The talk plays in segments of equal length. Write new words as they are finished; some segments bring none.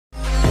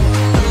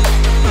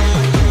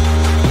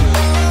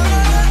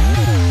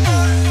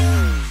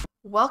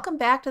Welcome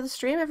back to the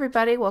stream,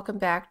 everybody. Welcome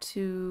back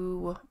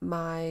to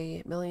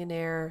my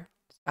millionaire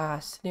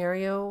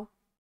scenario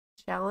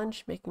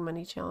challenge, making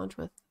money challenge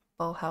with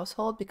full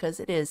household,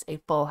 because it is a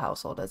full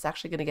household. It's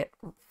actually going to get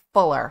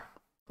fuller,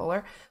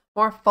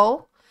 more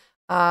full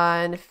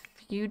in a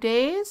few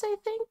days, I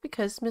think,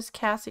 because Miss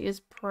Cassie is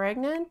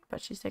pregnant, but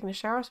she's taking a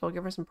shower, so we'll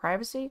give her some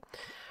privacy.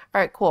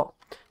 All right, cool.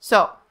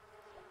 So,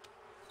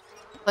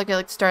 I like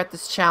to start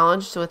this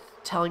challenge with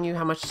telling you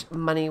how much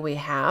money we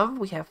have.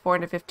 We have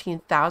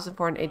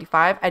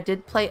 415,485. I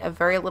did play a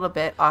very little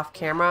bit off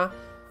camera,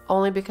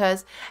 only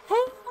because,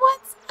 hey,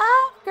 what's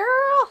up,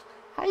 girl?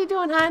 How you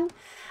doing, hun?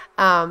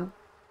 But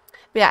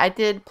yeah, I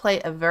did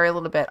play a very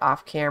little bit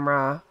off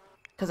camera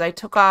because I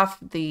took off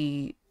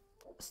the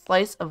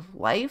slice of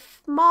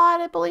life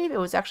mod, I believe. It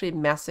was actually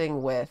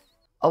messing with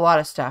a lot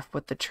of stuff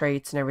with the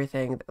traits and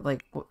everything.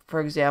 Like, for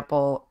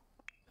example,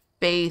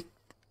 Faith,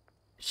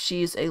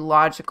 she's a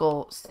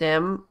logical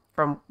sim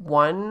from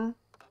one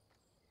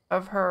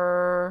of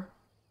the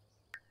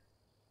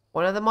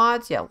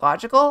mods. Yeah,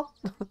 logical.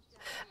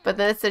 But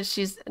then it said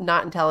she's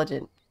not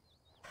intelligent.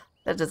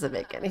 That doesn't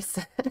make any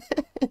sense.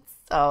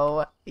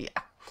 So, yeah.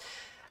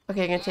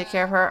 Okay, I'm going to take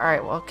care of her. All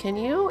right, well, can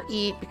you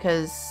eat?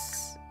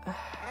 Because,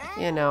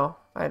 you know,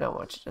 I don't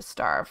want you to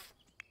starve.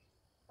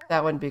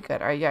 That wouldn't be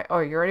good. All right, yeah. Oh,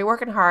 you're already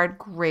working hard.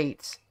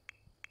 Great.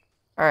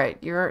 All right,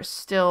 you're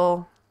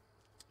still...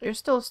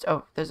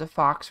 oh, there's a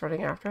fox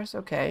running after us.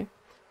 Okay.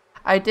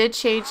 I did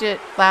change it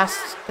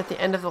at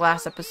the end of the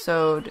last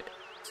episode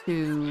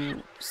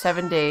to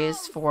 7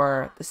 days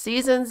for the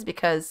seasons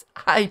because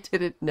I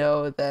didn't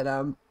know that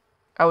I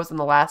was on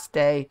the last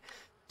day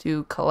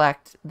to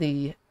collect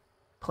the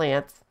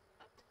plants.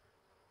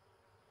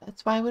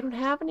 That's why we don't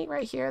have any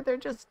right here. They're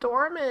just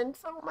dormant.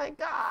 Oh my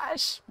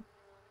gosh.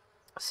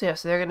 So yeah,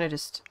 so they're gonna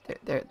just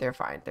they're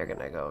fine. They're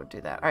gonna go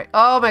do that. All right.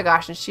 Oh my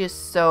gosh, and she is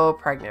so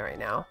pregnant right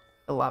now.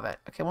 I love it.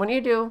 Okay, what do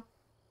you do?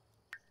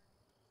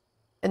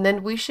 And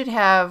then we should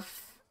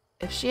have,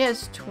 if she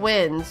has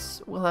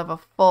twins, we'll have a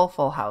full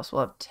house.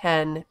 We'll have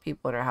 10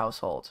 people in our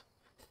household.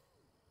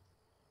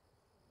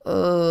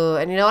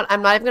 And you know what?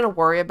 I'm not even going to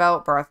worry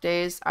about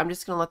birthdays. I'm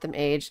just going to let them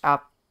age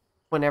up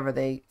whenever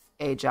they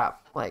age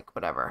up. Like,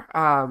 whatever.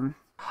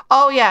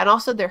 Oh, yeah, and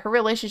also her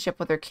relationship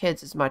with her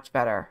kids is much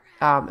better.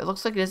 It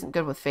looks like it isn't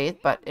good with Faith,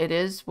 but it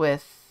is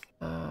with...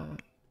 yeah,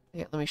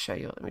 let me show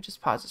you. Let me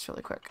just pause this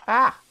really quick.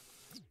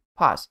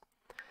 Pause.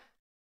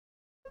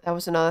 That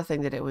was another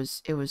thing that it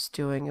was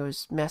doing. It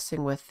was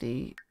messing with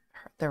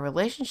their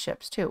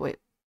relationships too. Wait.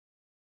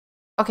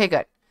 Okay,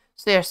 good.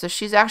 So there. So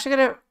she's actually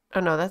gonna.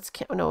 Oh no, no.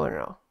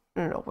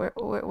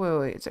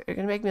 Wait. Is it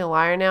gonna make me a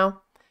liar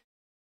now?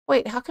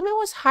 Wait. How come it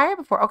was higher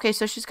before? Okay,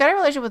 so she's got a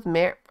relationship with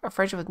a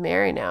friendship with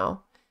Mary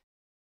now.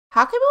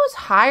 How come it was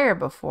higher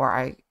before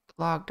I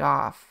logged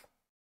off?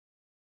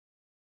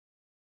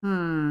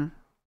 Because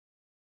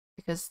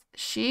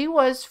she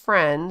was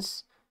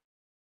friends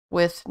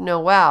with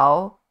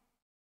Noelle.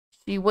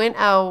 She went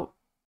out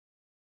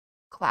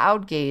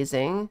cloud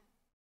gazing.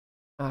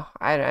 Oh,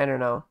 I don't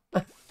know.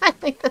 I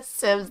think the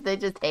Sims, they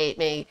just hate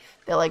me.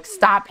 They're like,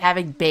 stop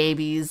having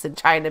babies and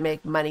trying to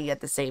make money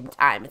at the same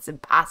time. It's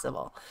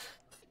impossible.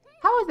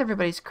 How was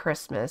everybody's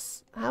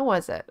Christmas? How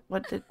was it?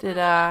 What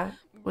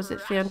was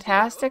it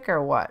fantastic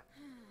or what?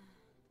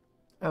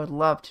 I would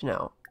love to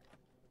know.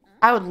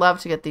 I would love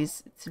to get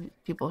these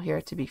people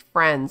here to be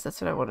friends. That's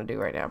what I want to do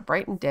right now.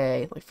 Bright and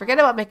day. Like, forget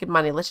about making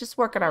money. Let's just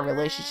work on our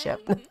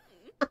relationship.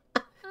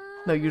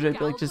 No, usually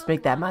like just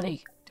make that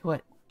money. Do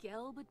it.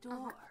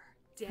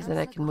 Because then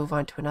I can move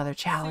on to another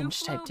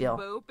challenge type deal.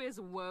 Oh,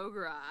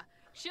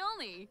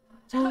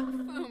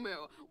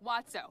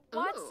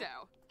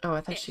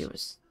 I thought she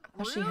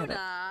had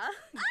a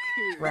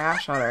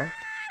rash on her.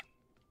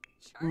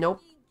 Nope.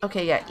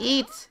 Okay, yeah,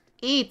 eat.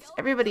 Eat.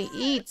 Everybody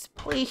eat,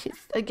 please.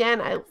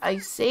 Again, I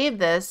saved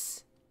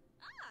this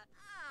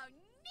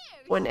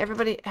when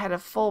everybody had a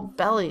full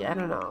belly. I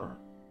don't know.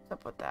 What's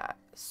up with that?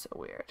 It's so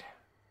weird.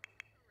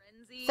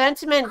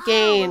 Sentiment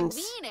gains.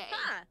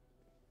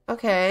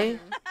 Okay.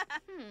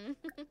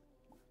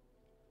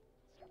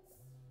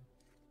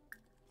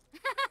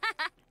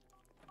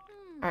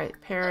 Alright,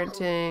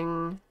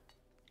 parenting.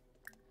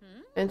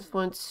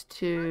 Influence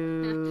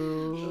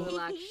to...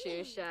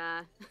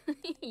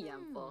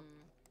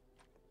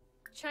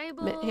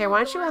 Here, why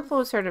don't you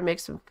influence her to make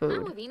some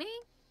food? Honey,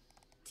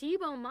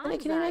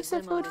 can you make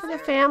some food for the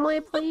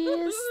family,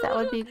 please? That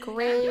would be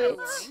great.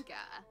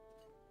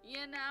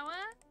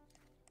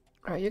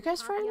 Are you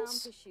guys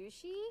friends?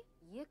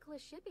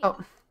 Oh,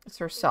 it's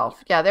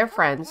herself. Yeah, they're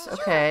friends.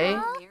 Okay.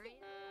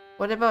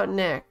 What about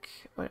Nick?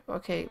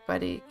 Okay,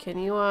 buddy, can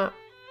you, Oh,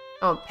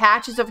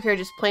 Patch is over here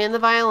just playing the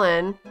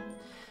violin.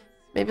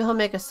 Maybe he'll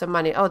make us some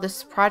money. Oh,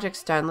 this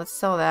project's done. Let's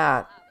sell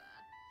that.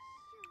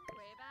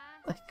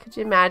 Like, could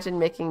you imagine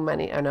making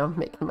money? Oh, no,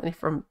 making money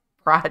from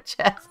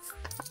projects.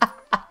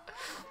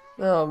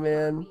 Oh,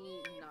 man.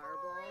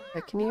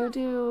 Can you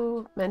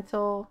do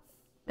mental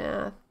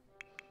math?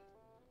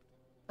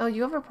 Oh,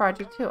 you have a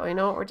project too. Oh, you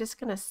know what? We're just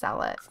gonna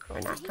sell it.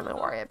 We're not gonna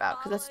worry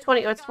about because it's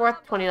 20. It's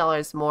worth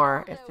 $20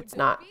 more if it's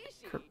not,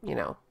 you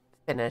know,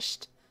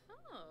 finished.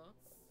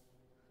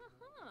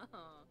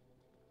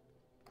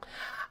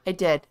 I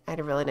did. I had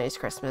a really nice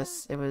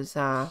Christmas. It was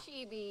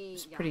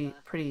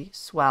pretty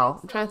swell.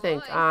 I'm trying to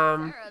think.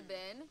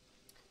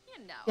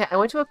 Yeah, I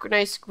went to a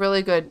nice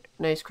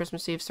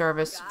Christmas Eve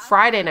service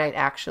Friday night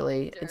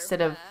actually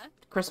instead of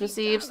Christmas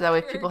Eve, so that way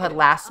if people had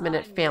last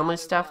minute family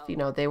stuff, you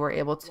know, they were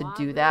able to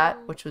do that,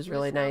 which was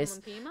really nice.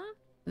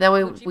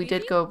 Then we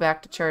did go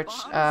back to church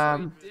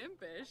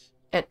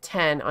at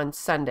 10 on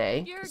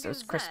Sunday because it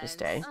was Christmas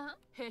Day.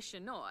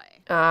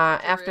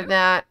 After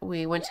that,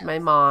 we went to my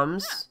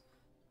mom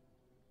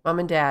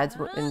and dad's,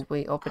 and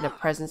we opened up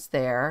presents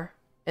there.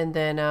 And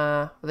then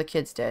well, the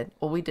kids did.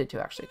 Well, we did too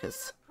actually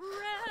because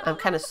I'm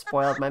kind of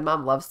spoiled. My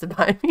mom loves to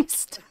buy me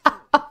stuff.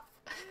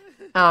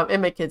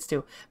 And my kids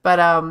too. But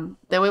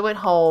then we went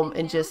home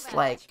and just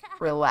like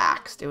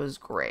relaxed. It was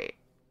great.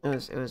 It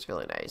was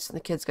really nice. And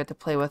the kids got to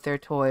play with their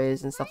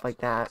toys and stuff like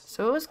that.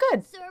 So it was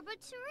good.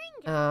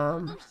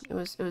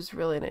 It was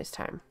really a nice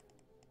time.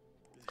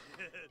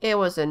 It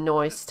was a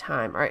nice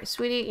time. All right,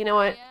 sweetie, you know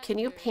what? Can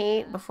you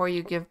paint before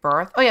you give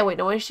birth? Oh yeah, wait,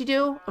 no, what did she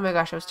do? Oh my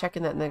gosh, I was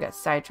checking that and then I got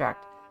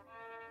sidetracked.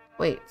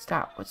 Wait,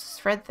 stop. What's this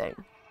Fred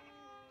thing?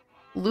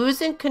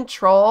 Losing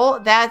control?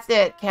 That's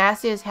it.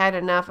 Cassie has had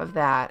enough of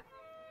that.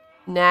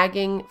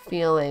 Nagging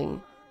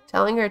feeling.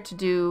 Telling her to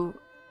do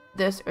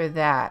this or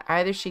that.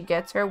 Either she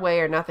gets her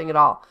way or nothing at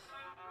all.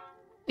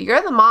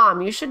 You're the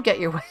mom. You should get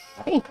your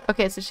way.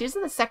 Okay, so she's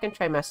in the second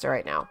trimester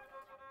right now.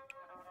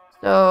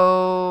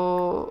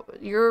 So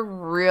you're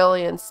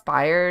really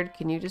inspired.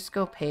 Can you just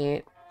go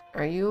paint?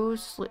 Are you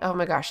oh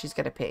my gosh, she's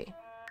gonna pee.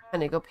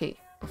 Honey, go pee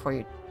before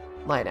you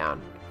lie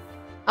down.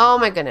 Oh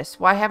my goodness,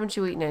 why haven't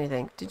you eaten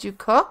anything? Did you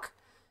cook?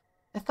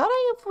 I thought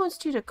I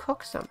influenced you to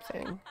cook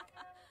something.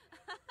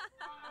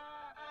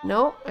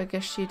 Nope, I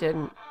guess she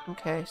didn't.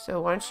 Okay,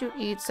 so why don't you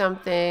eat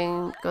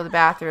something, go to the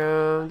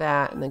bathroom,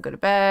 that, and then go to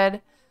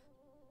bed.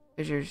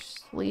 Because you're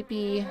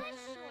sleepy.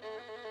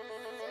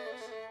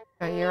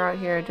 You're out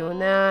here doing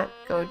that.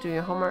 Go do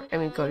your homework. I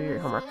mean, go do your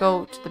homework.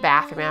 Go to the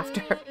bathroom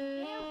after.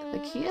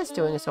 Like, he is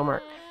doing his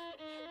homework.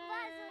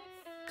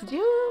 Did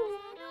you?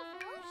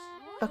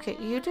 Okay,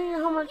 you do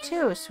your homework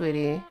too,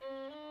 sweetie.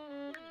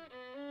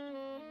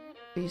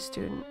 Be a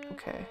student.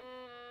 Okay.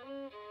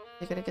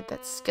 You gotta get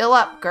that skill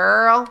up,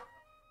 girl.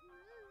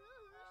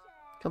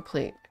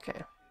 Complete.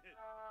 Okay.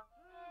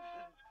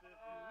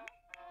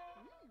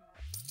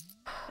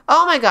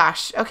 Oh my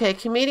gosh. Okay,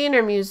 comedian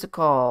or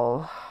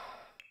musical?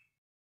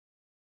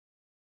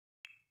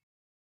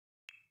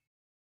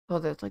 Oh,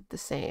 they're like the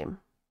same.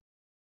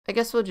 I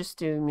guess we'll just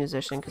do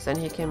musician because then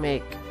he can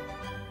make...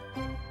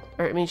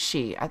 Or, I mean,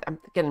 she. I'm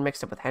getting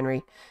mixed up with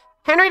Henry.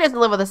 Henry doesn't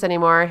live with us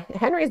anymore.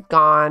 Henry's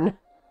gone.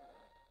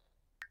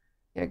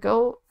 Yeah,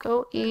 go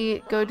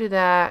eat. Go do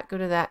that. Go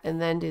do that.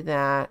 And then do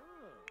that.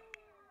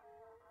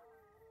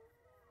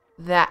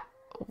 That.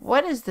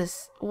 What is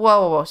this?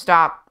 Whoa, whoa, whoa.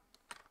 Stop.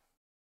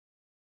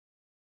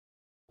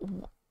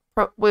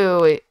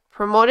 Wait.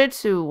 Promoted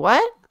to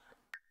what?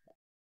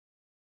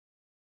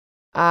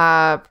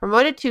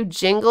 Promoted to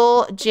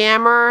Jingle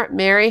Jammer.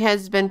 Mary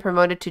has been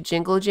promoted to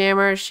Jingle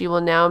Jammer. She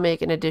will now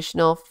make an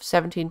additional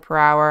 17 per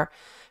hour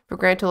for a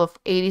grand total of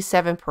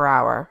 87 per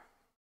hour.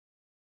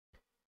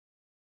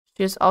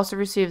 She has also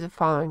received the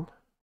following.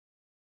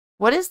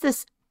 What is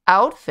this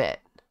outfit?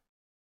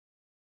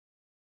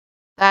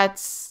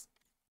 That's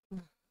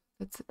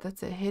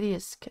a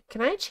hideous.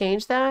 Can I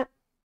change that?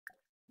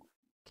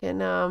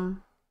 Can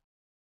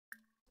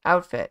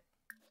outfit.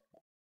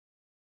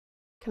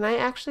 Can I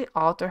actually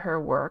alter her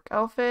work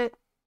outfit?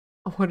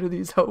 What are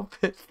these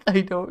outfits?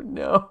 I don't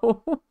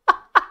know.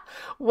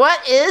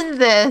 What is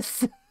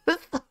this?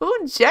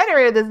 Who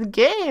generated this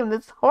game?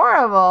 That's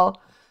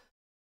horrible.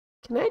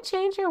 Can I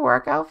change your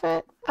work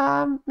outfit,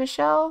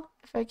 Michelle?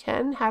 If I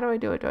can, how do I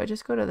do it? Do I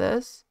just go to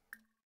this?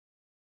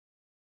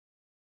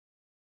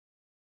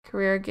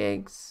 Career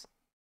gigs.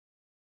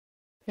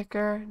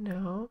 Picker?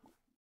 No.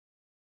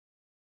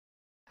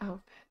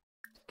 Outfit.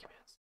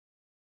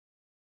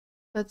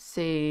 Let's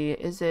see.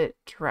 Is it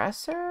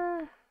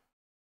dresser?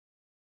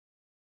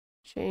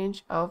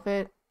 Change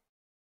outfit.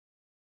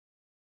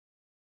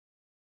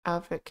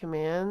 Outfit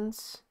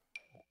commands.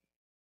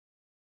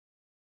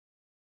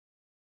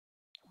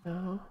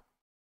 No.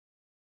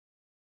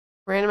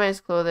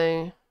 Randomized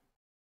clothing.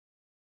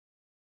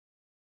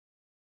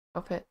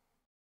 Outfit.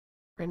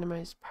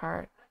 Randomized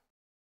part.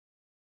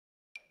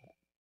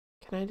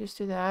 Can I just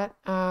do that?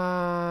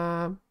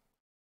 No.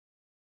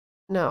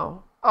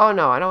 Oh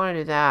no, I don't want to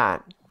do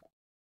that.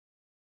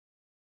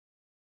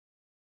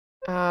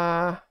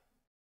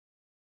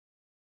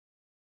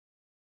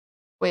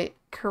 Wait,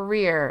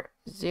 career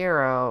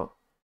 0.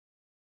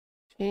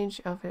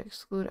 Change outfit,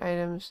 exclude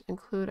items,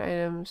 include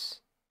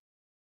items.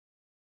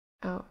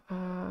 Oh,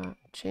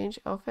 change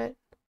outfit.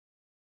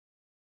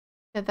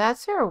 Yeah,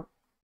 that's her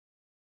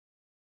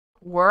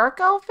work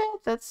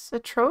outfit? That's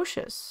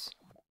atrocious.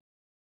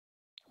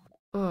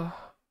 Ugh.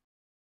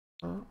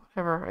 Oh,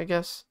 whatever, I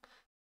guess.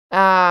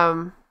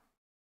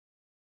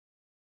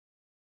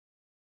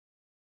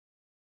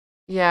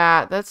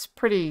 Yeah, that's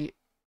pretty.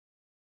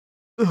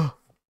 Ugh.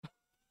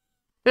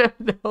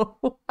 No,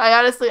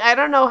 I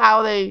don't know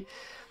how they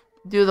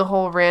do the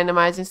whole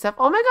randomizing stuff.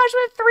 Oh my gosh, we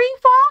have 3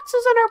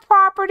 foxes on our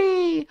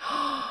property.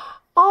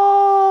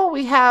 Oh,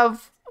 we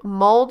have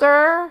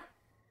Mulder,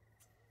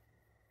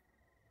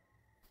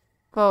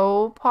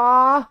 Faux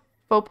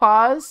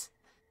Paws,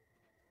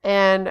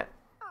 and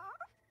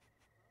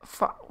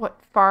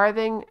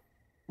Farthing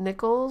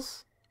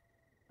Nichols.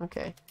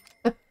 Okay.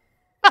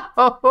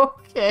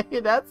 Okay,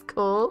 that's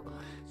cool.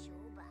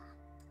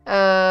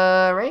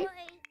 Right?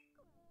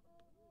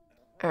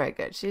 Alright,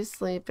 good. She's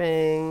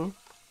sleeping.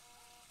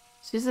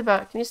 She's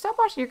about... Can you stop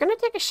washing? You're gonna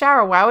take a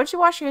shower. Why would you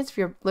wash your hands if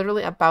you're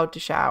literally about to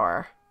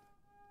shower?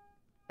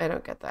 I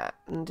don't get that.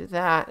 And do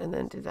that, and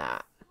then do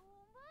that.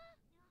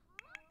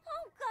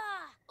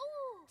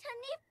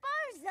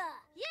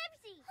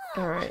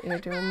 Alright, you're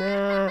doing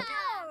that.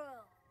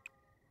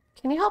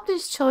 Can you help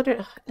these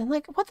children? And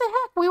like, what the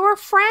heck? We were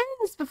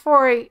friends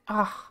before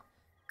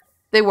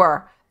they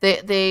were.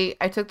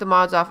 I took the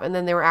mods off, and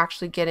then they were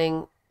actually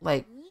getting,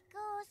 like,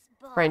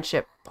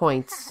 friendship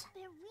points.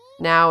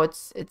 Now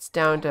it's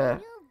down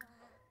to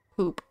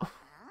poop.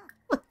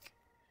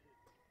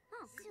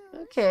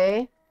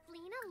 Okay.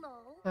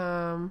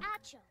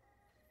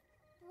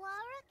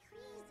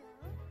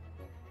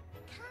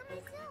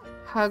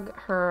 Hug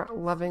her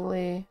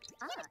lovingly.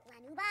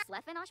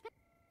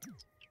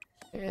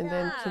 And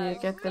then can you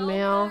get the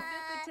mail?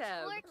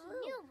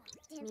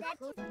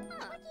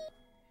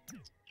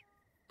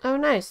 Oh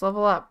nice,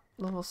 level up.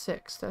 Level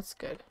 6, that's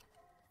good.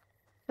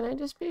 Can I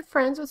just be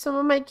friends with some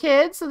of my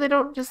kids so they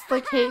don't just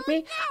like hate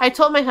me? I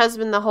told my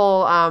husband the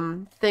whole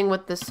thing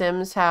with The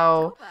Sims,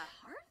 how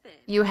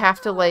you have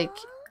to like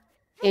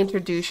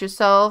introduce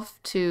yourself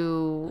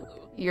to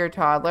your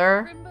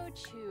toddler.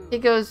 He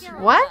goes,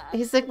 what?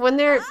 He's like, when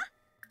they're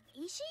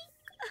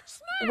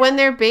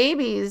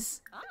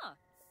babies,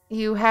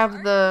 you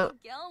have the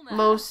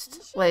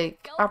most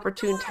like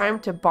opportune time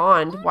to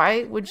bond.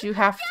 Why would you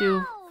have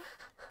to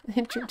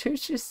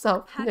introduce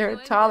yourself when they're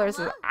toddlers?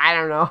 I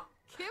don't know.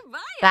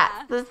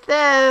 That's The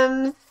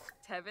Sims.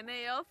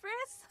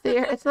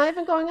 There, it's not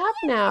even going up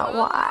now.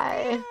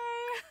 Why?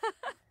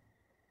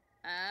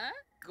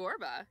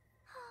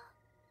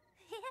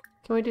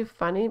 Can we do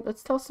funny?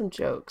 Let's tell some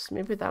jokes.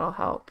 Maybe that'll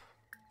help.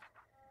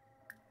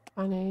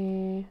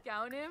 Funny.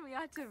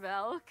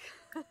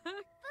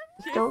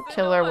 Don't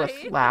kill her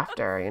with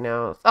laughter, you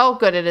know. Oh,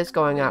 good, it is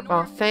going up.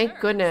 Oh, thank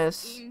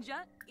goodness.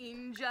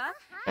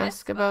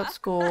 Ask about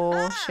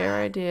school, share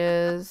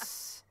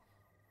ideas,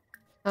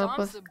 help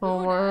with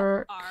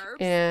homework,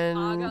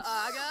 and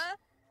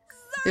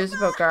news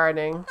about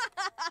gardening.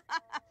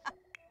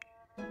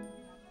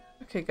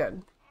 Okay,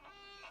 good.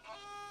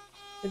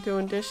 You're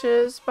doing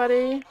dishes,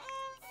 buddy?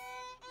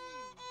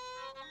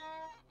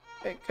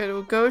 Alright, good.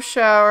 We'll go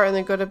shower and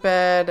then go to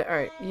bed.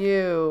 Alright,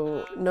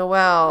 you.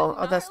 Noelle.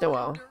 Oh, that's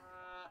Noelle.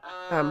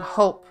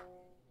 Hope.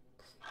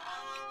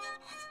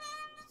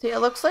 See, it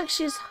looks like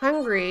she's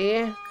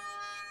hungry,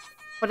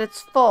 but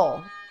it's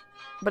full.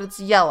 But it's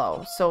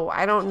yellow, so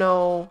I don't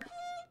know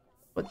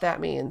what that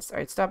means.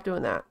 Alright, stop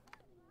doing that.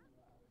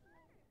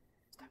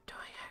 Stop doing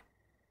it.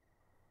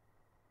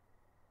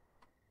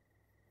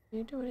 Can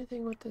you do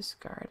anything with this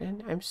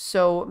garden? I'm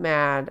so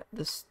mad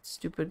this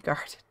stupid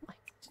garden like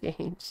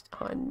changed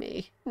on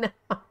me. No.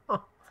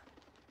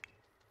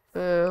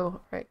 Boo.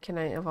 Alright, can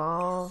I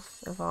evolve?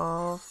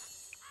 Evolve.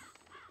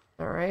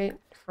 Alright,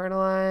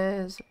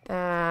 fertilize with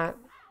that.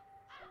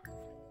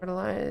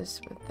 Fertilize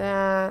with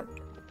that.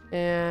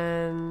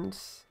 And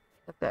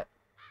that's it.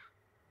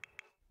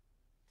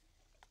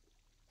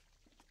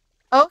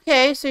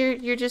 Okay, so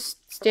you're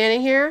just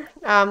standing here.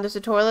 There's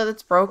a toilet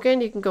that's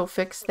broken. You can go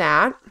fix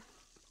that.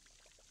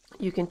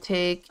 You can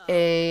take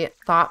a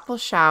thoughtful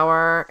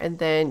shower, and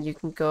then you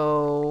can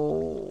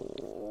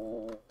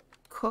go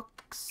cook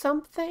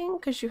something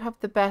because you have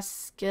the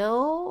best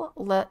skill.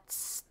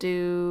 Let's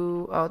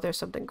do... Oh, there's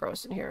something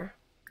gross in here.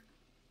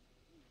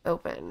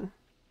 Open.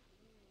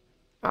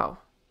 Oh.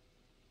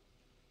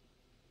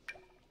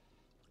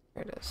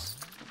 There it is.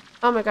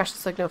 Oh my gosh,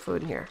 there's like no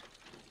food in here.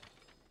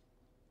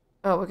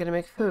 Oh, we're gonna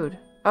make food.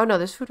 Oh no,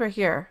 there's food right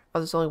here. Oh,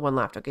 there's only one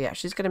left. Okay, yeah,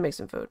 she's gonna make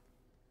some food.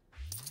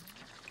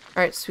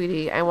 Alright,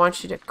 sweetie, I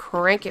want you to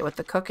crank it with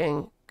the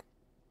cooking.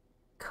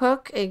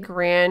 Cook a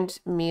grand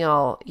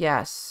meal.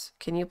 Yes.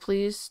 Can you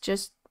please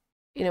just...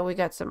 You know, we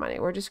got some money.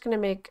 We're just gonna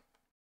make...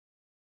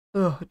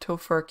 Ugh,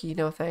 tofurkey,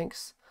 no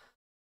thanks.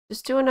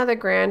 Just do another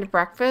grand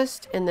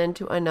breakfast, and then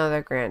do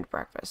another grand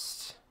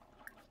breakfast.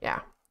 Yeah,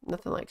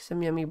 nothing like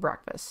some yummy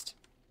breakfast.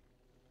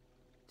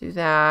 Do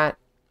that.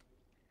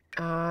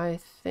 I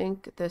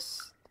think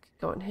this could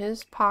go in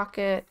his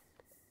pocket.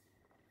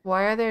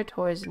 Why are there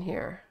toys in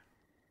here?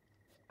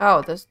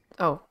 Oh,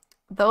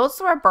 those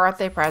were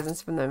birthday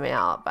presents from the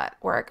mail, but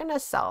we're gonna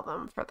sell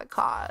them for the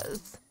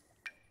cause.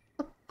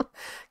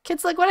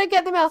 Kid's like, what did I get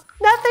in the mail?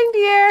 Nothing,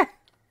 dear.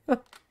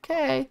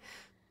 Okay.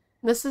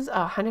 This is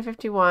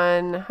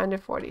 151,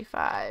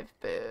 145.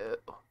 Boo.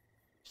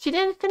 She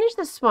didn't finish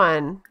this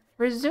one.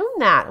 Resume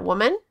that,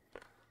 woman.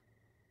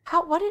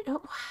 How, what did,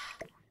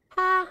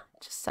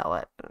 just sell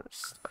it.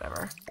 Just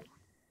whatever.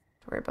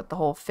 Don't worry about the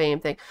whole fame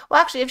thing. Well,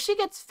 actually, if she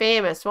gets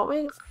famous, won't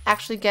we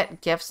actually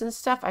get gifts and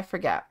stuff? I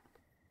forget.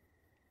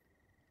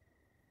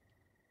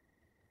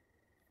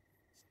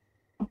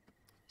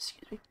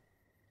 Excuse me.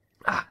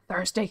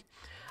 Thirsty.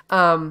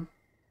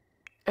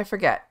 I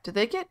forget. Did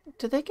they get,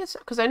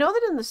 because I know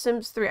that in The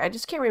Sims 3, I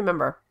just can't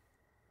remember.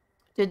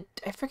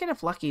 I forget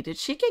if Lucky, did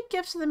she get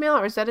gifts in the mail,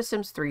 or is that a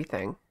Sims 3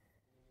 thing?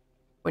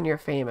 When you're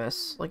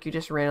famous, like you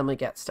just randomly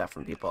get stuff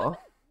from people.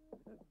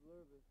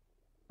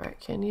 Alright,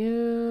 can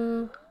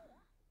you...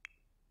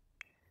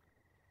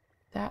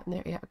 That in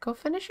there, yeah. Go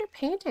finish your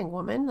painting,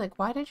 woman. Like,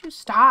 why did you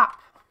stop?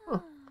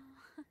 Oh.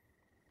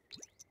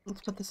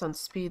 Let's put this on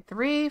speed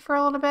 3 for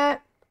a little bit.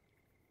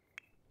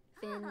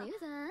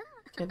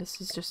 Okay,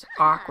 this is just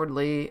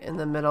awkwardly in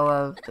the middle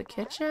of the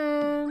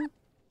kitchen.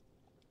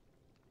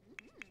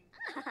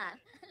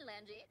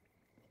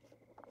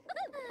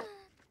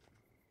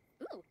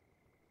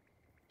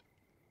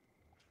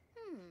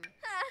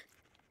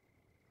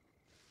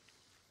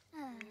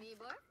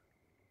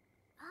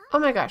 Oh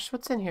my gosh,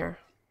 what's in here?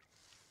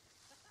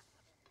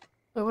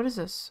 Wait, what is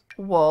this?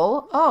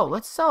 Wool? Oh,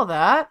 let's sell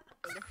that.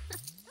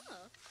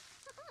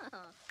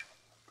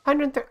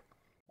 130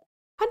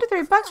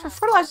 $130 for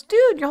fertilizer.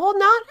 Dude, you're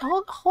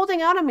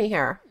holding out on me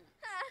here.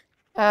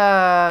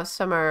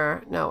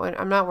 Summer. No,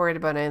 I'm not worried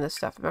about any of this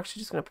stuff. I'm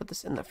actually just going to put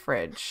this in the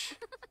fridge.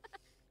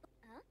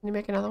 Can you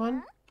make another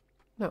one?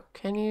 No.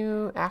 Can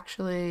you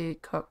actually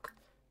cook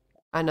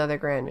another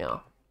grand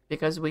meal?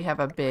 Because we have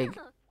a big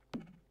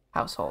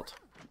household.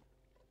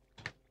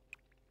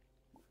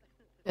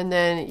 And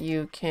then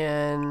you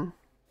can,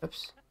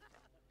 oops,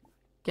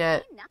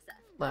 get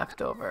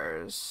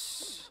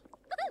leftovers.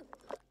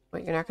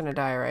 Wait, you're not going to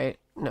die, right?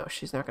 No,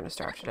 she's not going to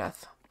starve to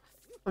death.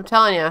 I'm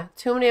telling you,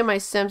 too many of my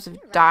Sims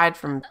have died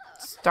from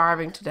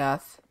starving to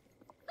death.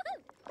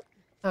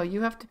 Oh,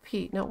 you have to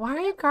pee. No, why are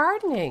you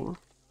gardening?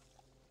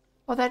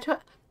 Oh,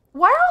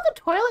 why are all the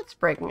toilets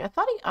breaking? I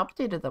thought he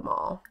updated them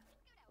all.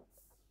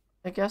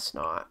 I guess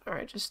not.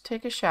 Alright, just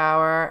take a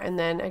shower, and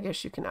then I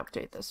guess you can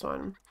update this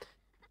one.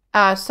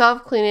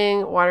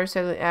 Self-cleaning, water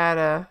cycling, add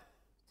a...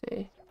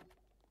 see.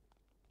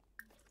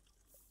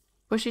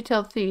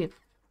 Bushy-tailed thief.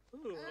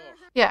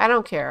 Yeah, I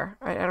don't care.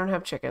 I don't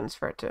have chickens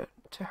for it to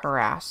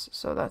harass,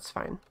 so that's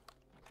fine.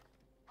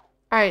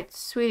 Alright,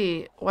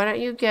 sweetie, why don't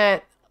you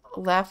get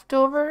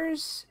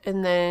leftovers,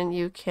 and then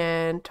you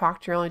can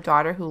talk to your only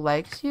daughter who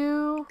likes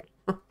you.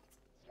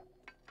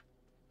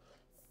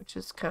 Which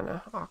is kind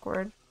of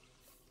awkward.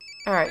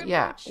 Alright,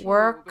 yeah.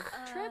 Work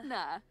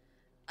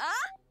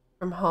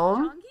from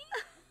home.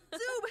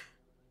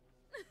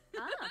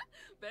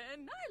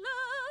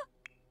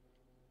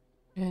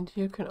 And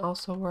you can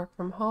also work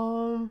from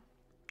home.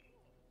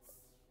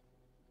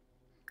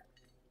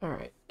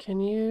 Alright,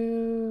 can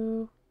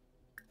you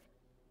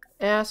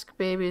ask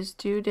baby's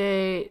due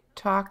date,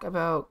 talk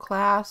about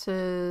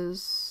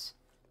classes,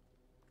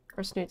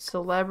 impersonate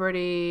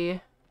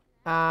celebrity,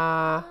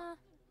 talk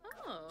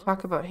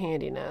about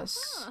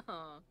handiness.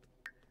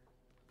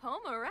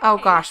 Oh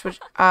gosh,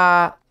 which,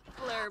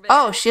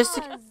 oh, she has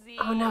to,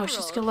 oh no,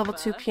 she's gonna level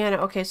 2 piano.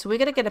 Okay, so we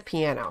gotta get a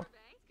piano.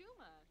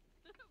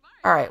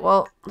 Alright,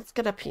 well, let's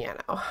get a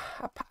piano.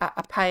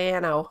 A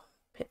piano.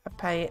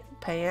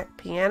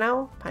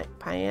 Piano? I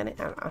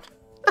don't know.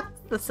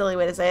 That's the silly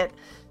way to say it.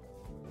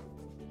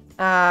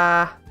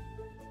 I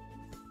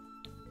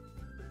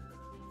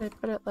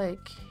put it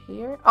like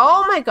here?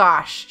 Oh my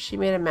gosh! She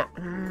made a map.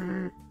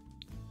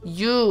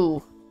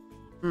 You!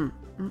 Feel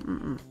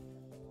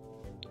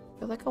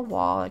like a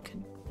wall I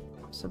could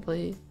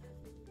possibly...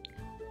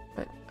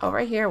 But, oh,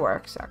 right here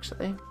works,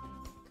 actually.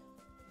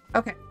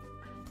 Okay.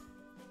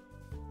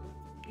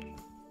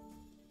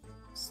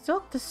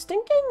 Still, the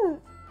stinking...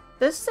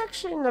 This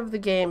section of the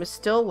game is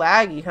still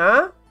laggy,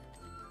 huh?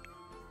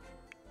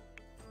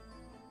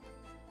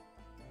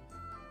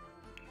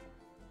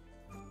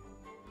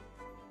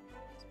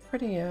 It's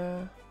pretty,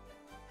 Oh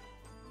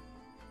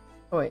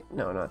wait,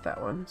 no, not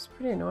that one. It's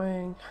pretty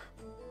annoying.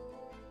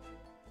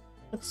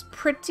 It's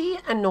pretty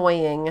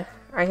annoying.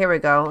 Alright, here we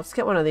go. Let's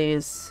get one of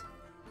these.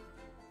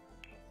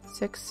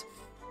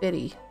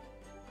 650.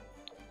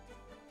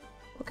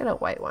 Look at a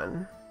white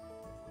one.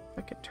 If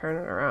I could turn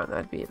it around,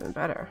 that'd be even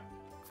better.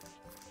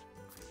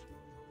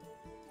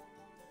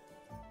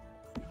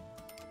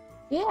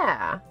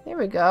 Yeah, there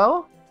we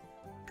go.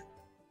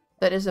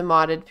 That is a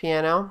modded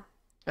piano.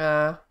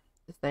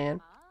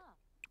 Thing.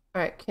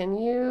 Alright, can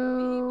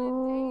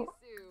you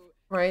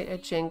write a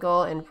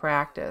jingle and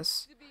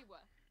practice?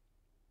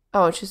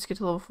 Oh, just get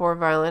to level 4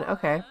 violin.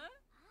 Okay.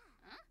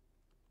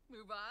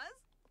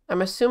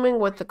 I'm assuming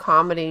with the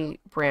comedy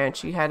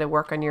branch, you had to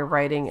work on your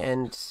writing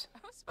and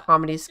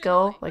comedy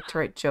skill, like to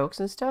write jokes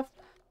and stuff.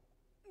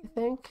 I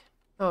think.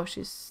 Oh,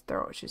 she's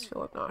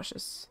feeling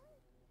nauseous.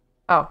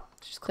 Oh,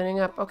 she's cleaning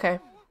up. Okay.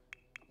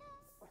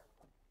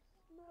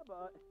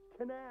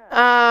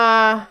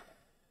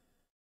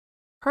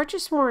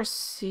 Purchase more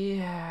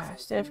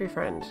stand for your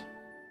friend.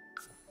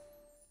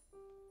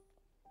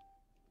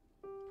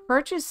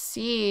 Purchase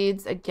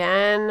seeds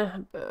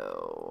again. Boo.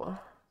 Oh,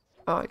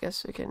 I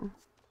guess we can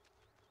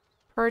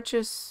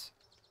purchase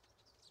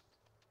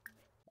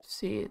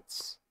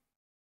seeds.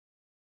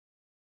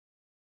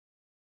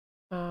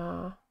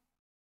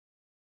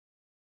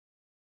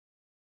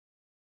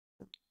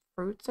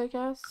 Fruits, I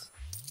guess.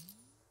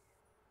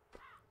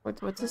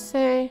 What's this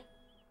say?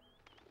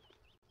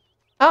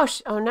 Oh,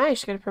 oh, nice.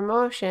 She got a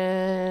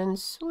promotion.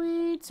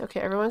 Sweet. Okay,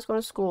 everyone's going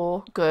to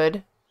school.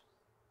 Good.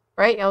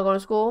 Right? Y'all going to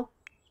school?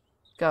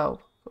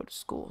 Go. Go to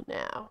school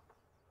now.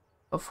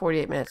 Oh,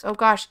 48 minutes. Oh,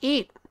 gosh.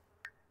 Eat.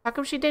 How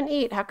come she didn't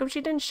eat? How come she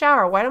didn't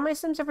shower? Why don't my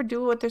Sims ever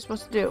do what they're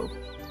supposed to do?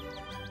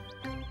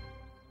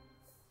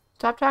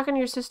 Stop talking to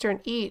your sister and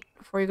eat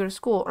before you go to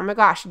school. Oh, my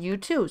gosh. You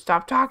too.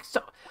 Stop talking.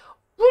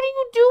 What are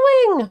you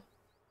doing?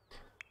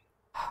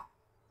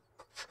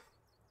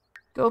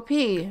 Go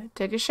pee.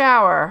 Take a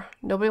shower.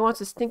 Nobody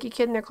wants a stinky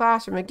kid in their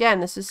classroom.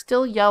 Again, this is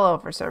still yellow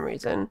for some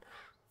reason.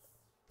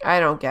 I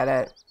don't get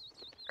it.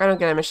 I don't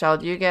get it, Michelle.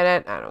 Do you get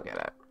it? I don't get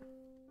it.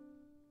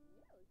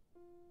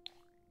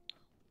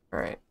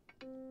 Alright.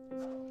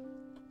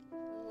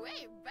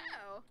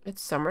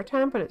 It's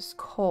summertime, but it's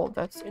cold.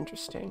 That's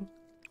interesting.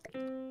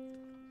 I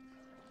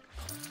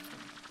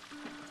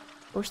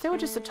wish they would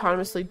just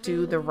autonomously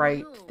do the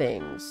right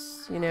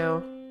things, you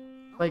know?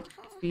 Like,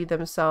 feed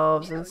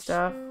themselves and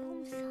stuff.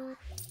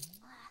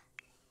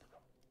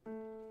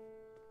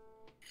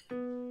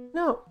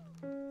 No.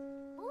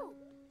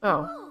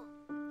 Oh.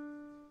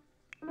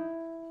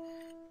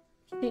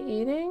 Is she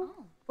eating?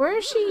 Where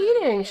is she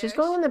eating? She's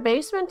going in the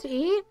basement to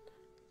eat?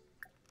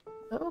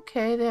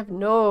 Okay, they have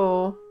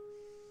no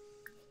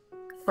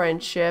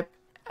friendship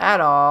at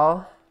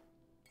all.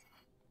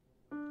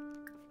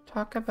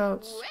 Talk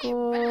about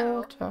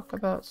school. Talk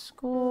about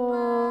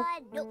school.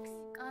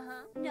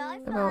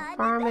 About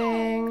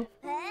farming.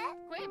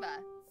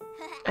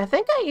 I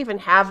think I even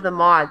have the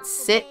mod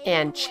sit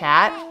and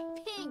chat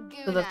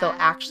so that they'll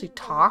actually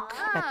talk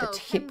at the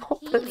table,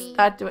 but it's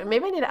not doing it.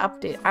 Maybe I need to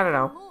update. I don't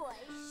know.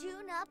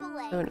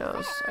 Who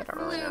knows? I don't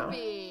really know.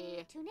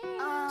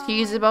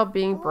 Tease about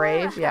being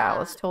brave? Yeah,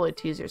 let's totally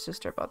tease your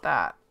sister about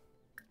that.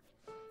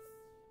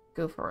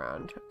 Goof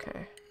around.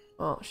 Okay.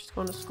 Well, she's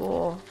going to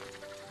school.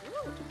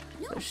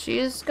 So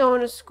she's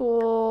going to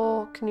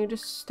school. Can you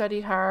just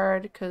study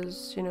hard?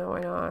 Because, you know,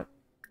 why not?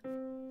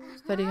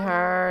 Study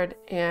hard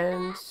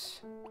and...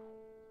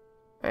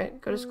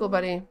 Alright, go to school,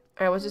 buddy.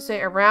 Alright, what's it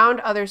say?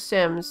 Around other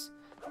Sims.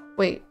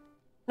 Wait.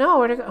 No,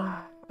 where'd I go? Oh,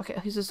 okay,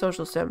 he's a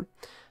social Sim.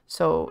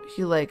 So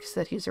he likes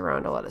that he's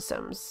around a lot of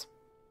Sims.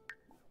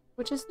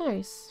 Which is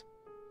nice.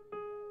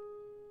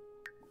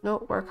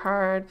 No, work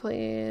hard,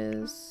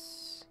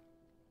 please.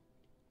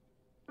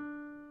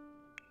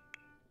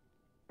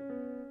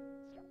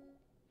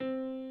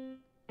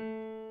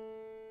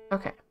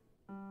 Okay.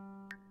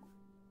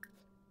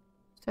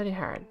 Study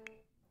hard.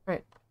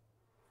 Right.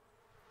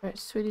 Alright,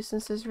 sweetie,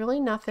 since there's really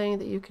nothing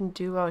that you can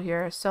do out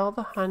here, sell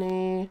the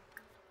honey.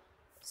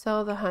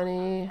 Sell the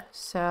honey.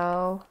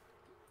 Sell.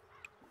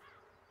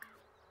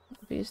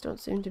 The bees don't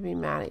seem to be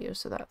mad at you,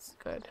 so that's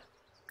good.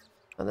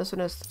 Oh, this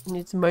one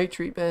needs mite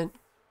treatment.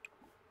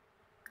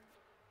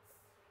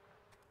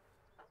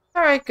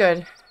 Alright,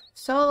 good.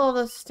 Sell all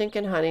the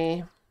stinking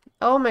honey.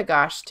 Oh my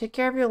gosh, take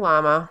care of your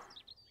llama.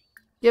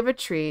 Give a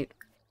treat.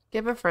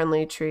 Give a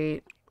friendly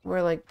treat.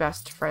 We're like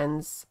best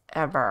friends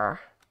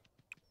ever.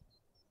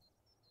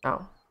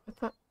 Oh, I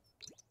thought...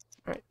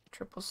 Alright,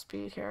 triple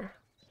speed here.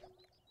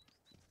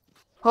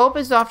 Hope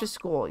is off to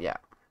school, yeah.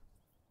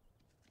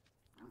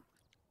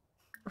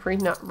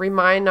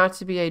 Remind not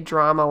to be a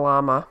drama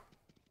llama.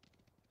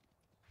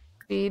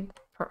 Feed.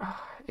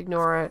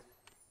 Ignore it.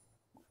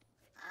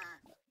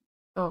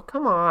 Oh,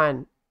 come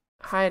on.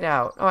 Hide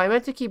out. Oh, I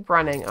meant to keep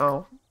running.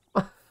 Oh.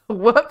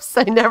 Whoops,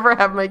 I never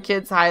have my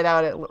kids hide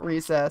out at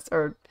recess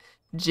or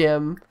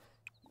gym.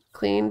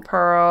 Clean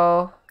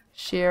pearl.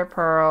 Sheer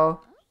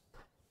pearl.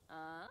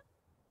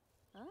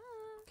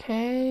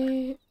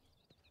 Okay.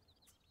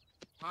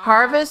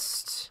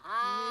 Harvest.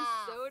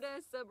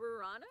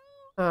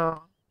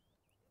 Oh.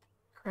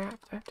 Crap,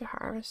 do I have to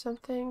harvest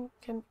something?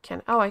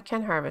 Oh, I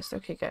can harvest.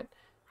 Okay, good.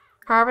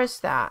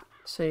 Harvest that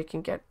so you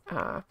can get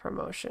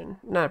promotion.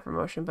 Not a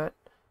promotion, but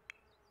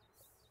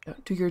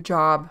do your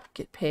job.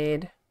 Get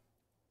paid.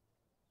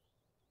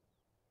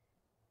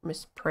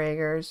 Miss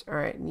Prager's.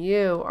 Alright,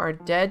 you are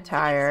dead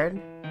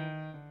tired.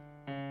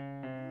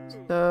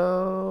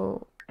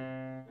 So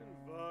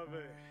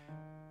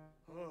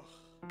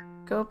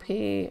go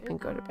pee and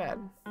go to bed.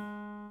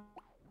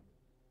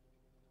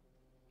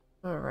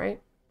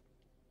 Alright.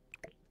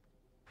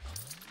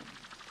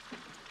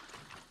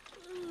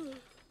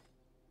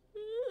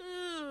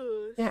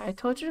 Yeah, I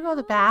told you to go to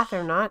the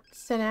bathroom, not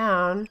sit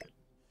down.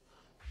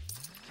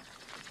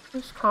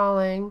 Who's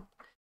calling?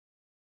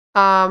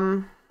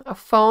 A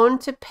phone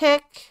to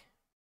pick.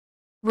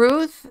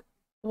 Ruth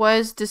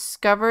was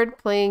discovered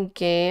playing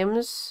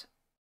games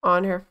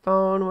on her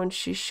phone when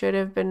she should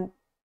have been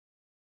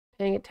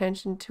paying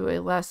attention to a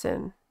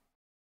lesson.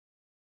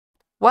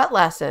 What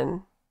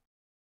lesson?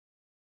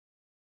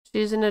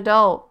 She's an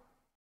adult.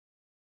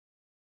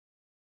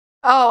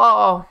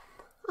 Oh.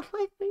 Like,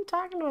 what are you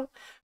talking about?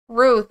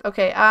 Ruth.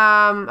 Okay.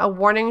 A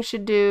warning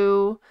should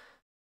do.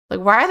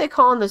 Like, why are they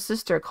calling the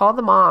sister? Call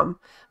the mom.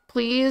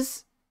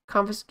 Please.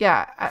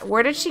 Yeah.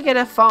 Where did she get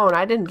a phone?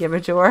 I didn't give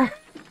it to her.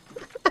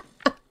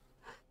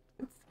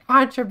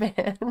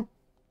 Contraband.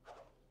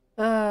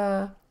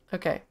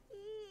 Okay.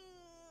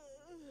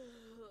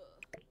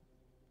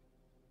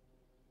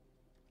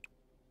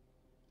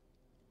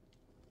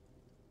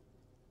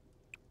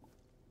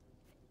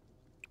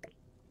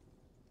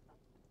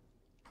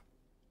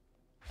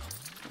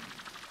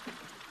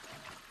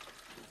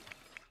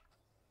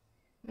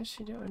 What's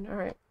she doing? All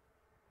right.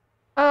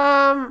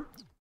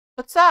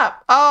 What's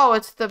up? Oh,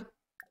 it's the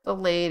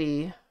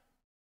lady.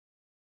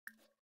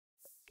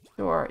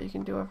 Sure, you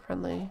can do a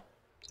friendly.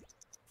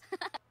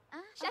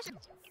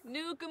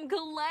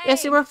 Yeah,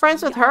 see, we're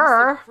friends with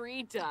her.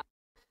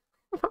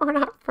 We're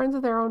not friends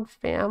with our own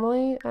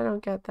family. I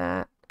don't get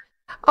that.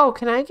 Oh,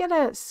 can I get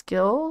a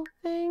skill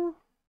thing?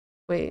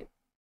 Wait.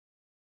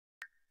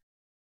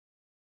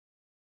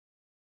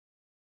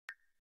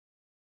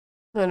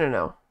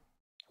 No.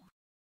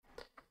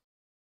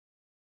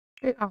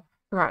 Oh,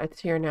 forgot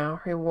it's here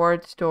now.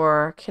 Reward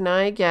store. Can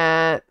I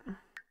get...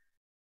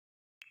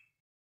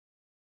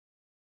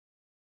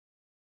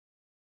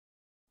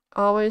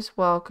 Always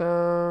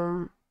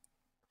welcome.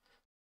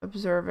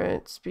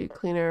 Observant. Speed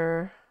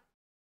cleaner.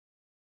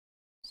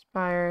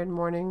 Inspired.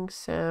 Morning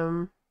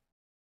sim.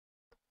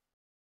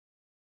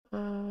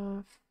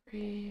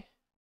 Free.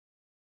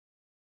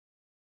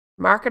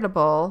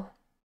 Marketable.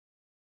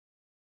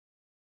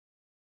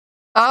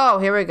 Oh,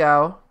 here we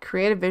go.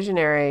 Create a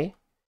visionary.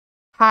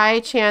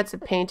 High chance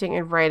of painting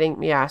and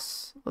writing.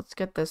 Yes. Let's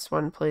get this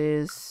one,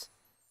 please.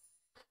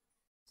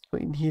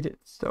 We need it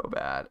so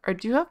bad. Or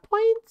do you have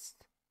points?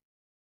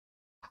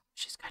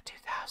 She's got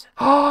 2,000.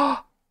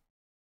 Oh!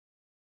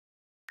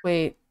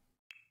 Wait.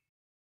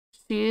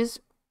 She's...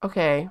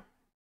 Okay.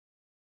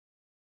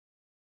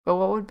 But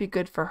what would be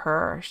good for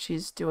her?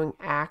 She's doing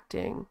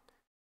acting.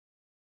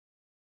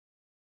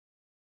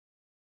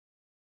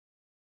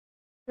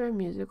 Is there a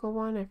musical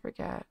one? I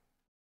forget.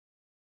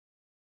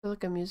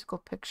 Like a musical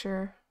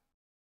picture.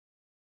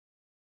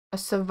 A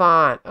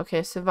savant.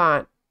 Okay,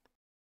 savant.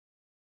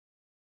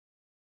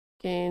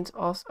 Gains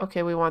also.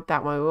 Okay, we want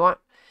that one.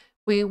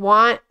 We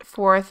want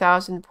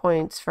 4,000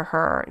 points for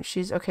her. And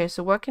she's okay.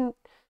 So what can?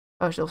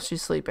 Oh,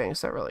 she's sleeping,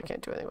 so I really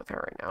can't do anything with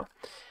her right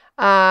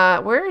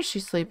now. Where is she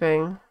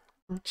sleeping?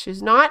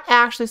 She's not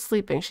actually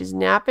sleeping. She's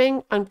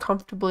napping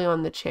uncomfortably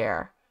on the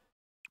chair.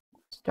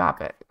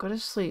 Stop it. Go to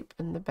sleep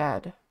in the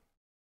bed.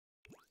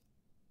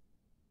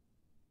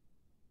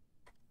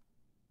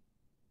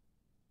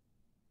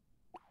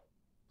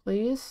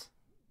 Please?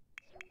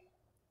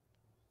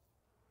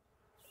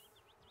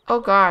 Oh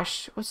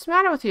gosh, what's the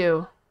matter with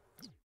you?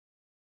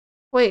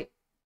 Wait.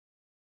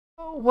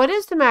 What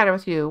is the matter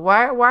with you?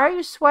 Why are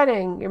you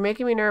sweating? You're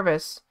making me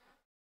nervous.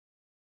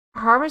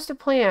 Harvest a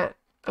plant.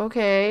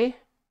 Okay.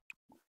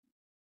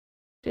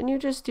 Didn't you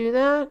just do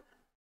that?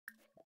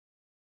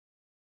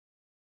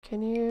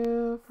 Can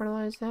you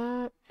fertilize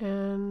that?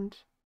 And...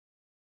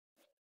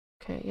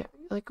 Okay, yeah.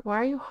 Like, why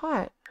are you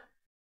hot?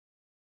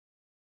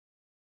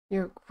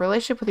 Your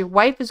relationship with your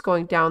wife is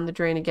going down the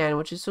drain again,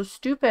 which is so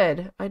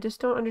stupid. I just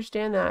don't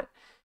understand that.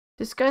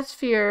 Discuss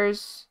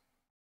fears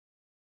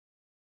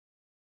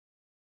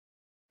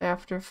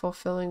after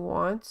fulfilling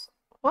wants.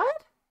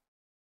 What?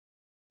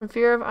 From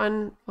fear of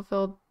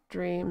unfulfilled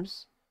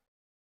dreams.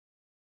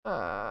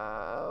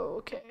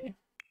 Okay.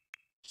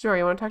 Sure,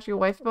 you want to talk to your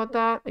wife about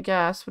that? I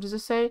guess. What does it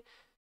say?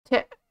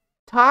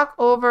 Talk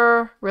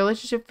over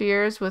relationship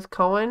fears with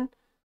Cohen.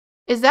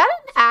 Is that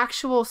an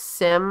actual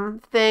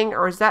sim thing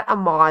or is that a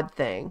mod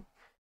thing?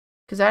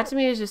 Because that to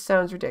me just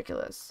sounds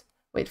ridiculous.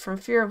 Wait, from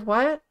fear of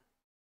what?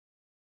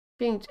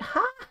 Being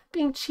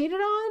cheated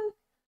on?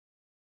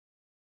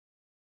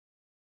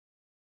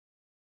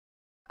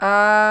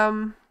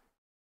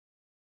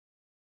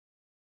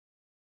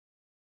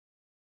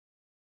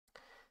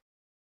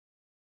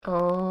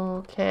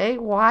 Okay.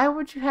 Why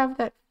would you have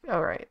that?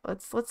 All right.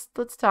 Let's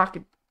talk.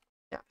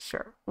 Yeah,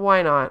 sure.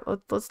 Why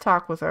not? Let's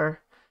talk with our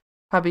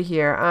hubby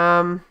here.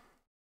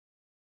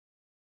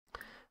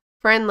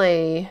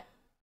 Friendly.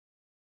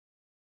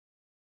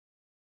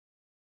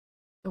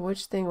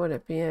 Which thing would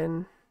it be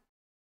in?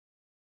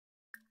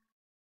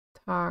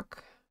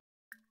 Talk.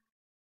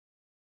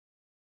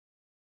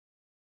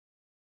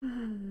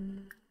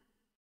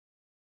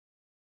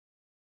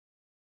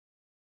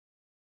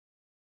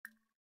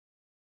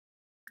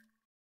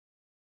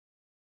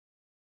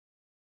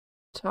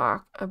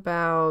 Talk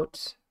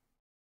about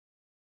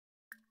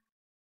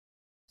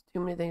too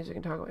many things we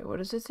can talk about. What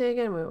does it say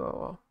again? Wait,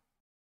 whoa.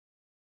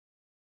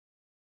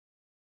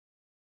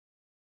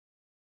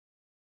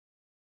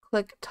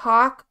 Click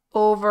talk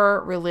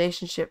over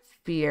relationship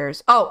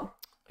fears. Oh,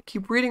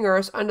 keep reading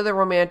hers under the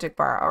romantic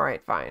bar. All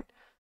right, fine.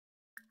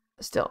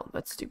 Still,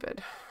 that's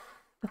stupid.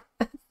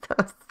 That's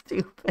so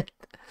stupid.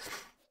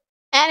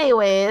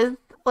 Anyways,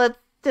 let's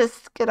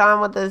just get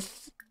on with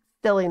this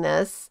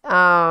silliness.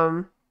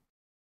 No.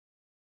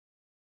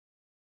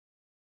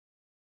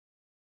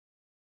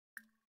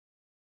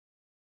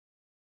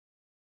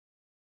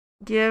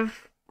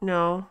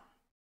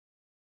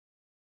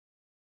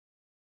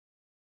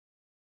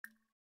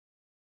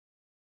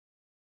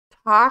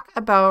 Talk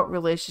about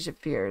relationship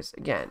fears.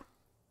 Again,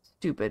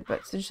 stupid,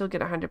 but since she'll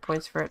get 100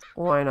 points for it,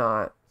 why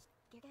not?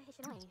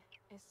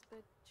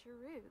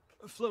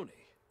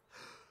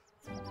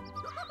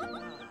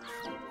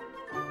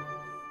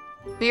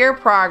 Fear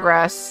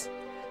progress.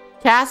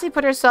 Cassie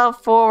put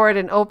herself forward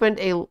and opened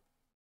a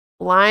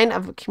line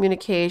of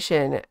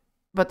communication,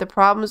 but the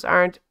problems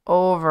aren't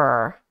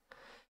over.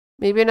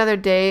 Maybe another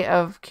day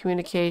of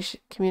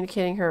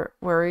communicating her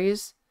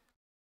worries.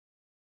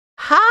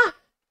 Ha!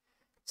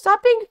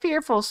 Stop being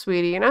fearful,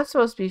 sweetie. You're not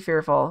supposed to be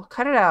fearful.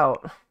 Cut it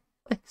out.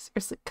 Like,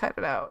 seriously, cut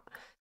it out.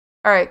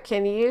 All right,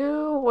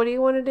 what do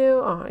you want to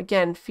do? Oh,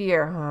 again,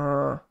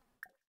 fear.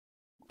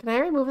 Can I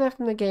remove that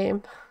from the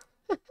game?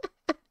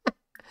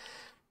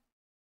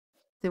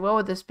 See, what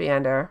would this be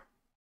under?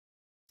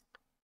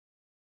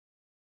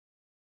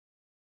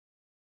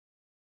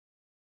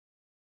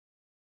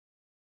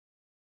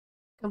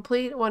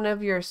 Complete one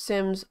of your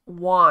Sims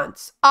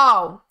wants.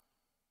 Oh!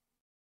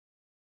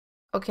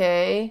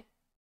 Okay.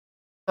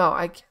 Oh,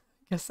 I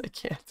guess I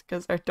can't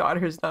because our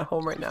daughter is not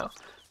home right now.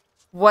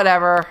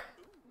 Whatever.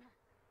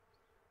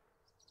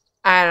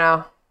 I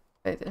don't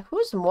know.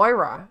 Who's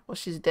Moira? Well,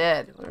 she's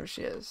dead, wherever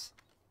she is.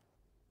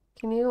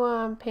 Can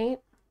you paint?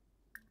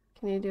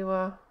 Can you do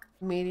a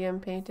medium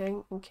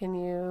painting? And can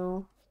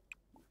you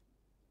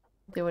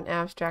do an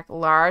abstract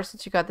large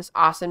since you got this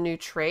awesome new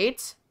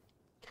trait?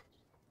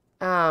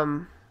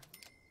 I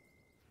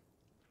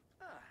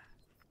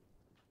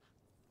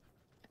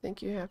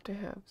think you have to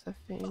have the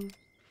thing.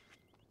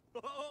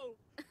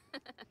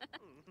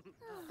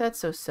 That's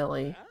so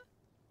silly.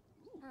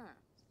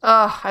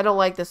 Ugh, I don't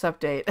like this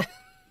update.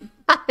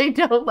 I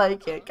don't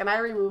like it. Can I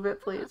remove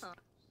it, please?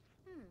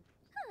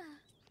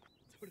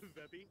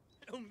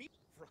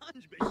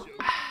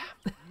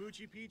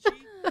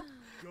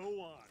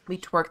 We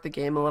twerk the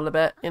game a little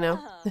bit, you know?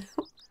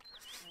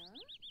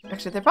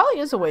 Actually, there probably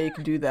is a way you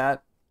can do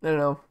that. I don't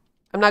know.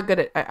 I'm not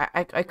good at...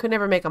 I could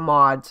never make a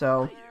mod,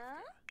 so...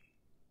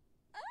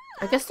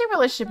 I guess their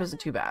relationship isn't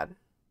too bad.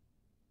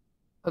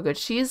 Oh, good.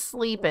 She's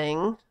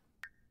sleeping.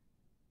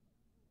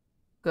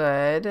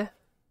 Good.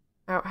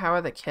 How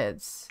are the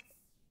kids?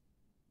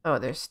 Oh,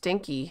 they're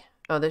stinky.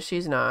 Oh,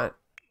 she's not.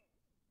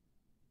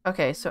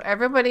 Okay, so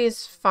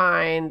everybody's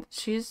fine.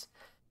 She's...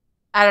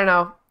 I don't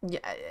know.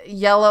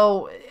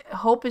 Yellow.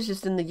 Hope is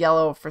just in the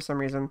yellow for some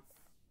reason.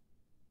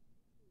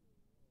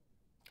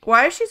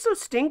 Why is she so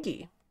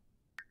stinky?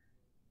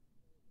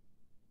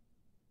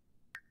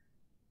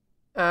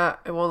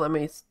 It won't let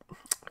me...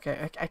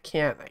 Okay, I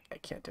can't. I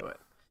can't do it.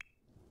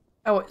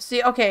 Oh,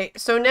 see, okay.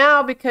 So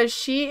now, because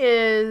she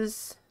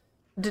is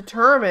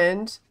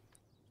determined...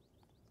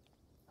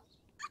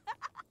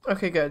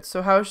 Okay, good.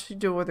 So how does she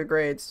do with her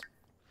grades?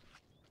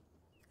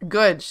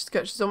 Good.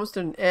 She's almost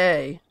an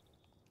A.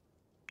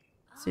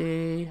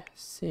 C,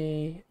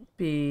 C,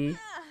 B,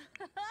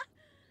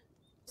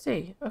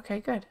 C. Okay,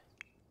 good.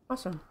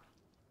 Awesome.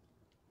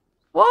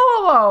 Whoa,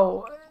 whoa,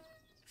 whoa!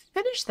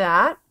 Finish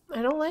that.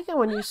 I don't like it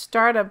when you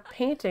start a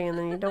painting and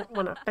then you don't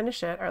want to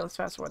finish it. Alright, let's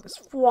fast forward this.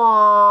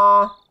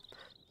 Wah!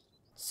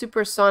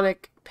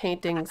 Supersonic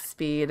painting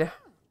speed.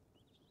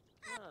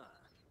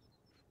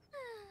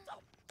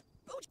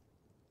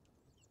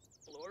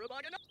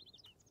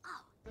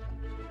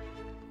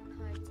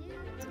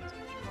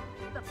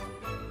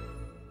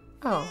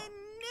 Oh.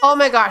 Oh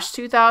my gosh,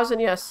 2,000.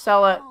 Yes,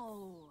 sell it.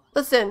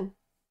 Listen.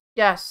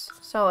 Yes,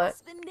 sell it.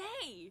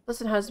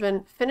 Listen,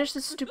 husband, finish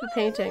this stupid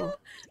painting.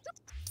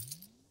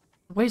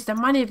 Waste of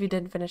money if you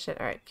didn't finish it.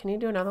 Alright, can you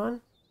do another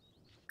one?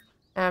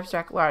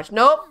 Abstract large.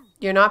 Nope!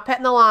 You're not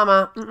petting the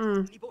llama.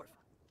 Mm-mm.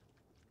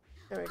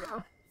 There we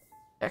go.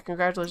 Yeah,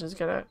 congratulations,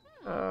 get it.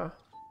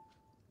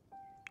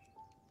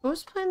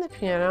 Who's playing the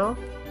piano?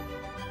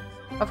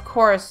 Of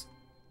course,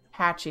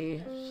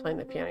 Patchy is playing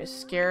the piano. He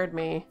scared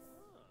me.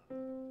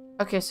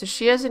 Okay, so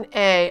she has an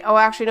A. Oh,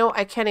 actually, no,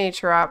 I can age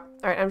her up.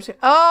 Alright, I'm just gonna...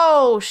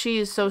 Oh,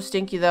 she's so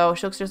stinky, though.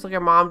 She looks just like her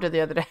mom did the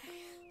other day.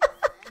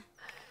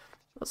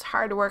 Those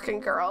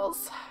hard-working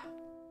girls.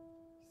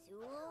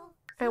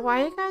 Hey,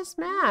 why are you guys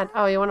mad?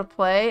 Oh, you want to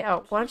play?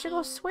 Oh, why don't you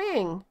go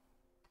swing?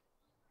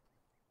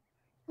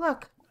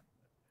 Look.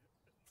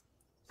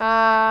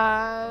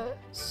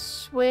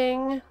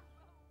 Swing.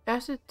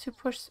 Ask it to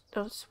push...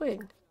 No,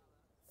 swing.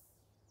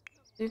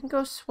 You can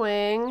go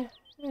swing.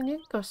 And you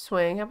can go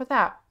swing. How about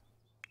that?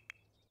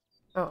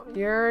 Oh,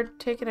 you're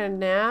taking a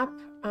nap?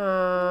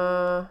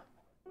 Why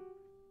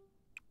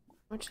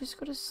don't you just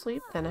go to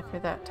sleep then if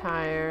you're that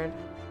tired?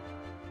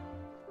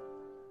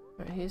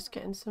 Alright, he's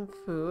getting some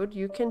food.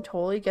 You can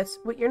totally get...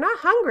 Wait, you're not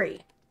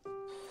hungry!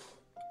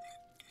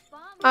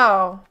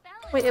 Oh.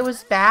 Wait, it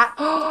was bat?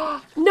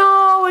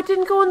 No! It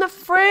didn't go in the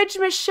fridge,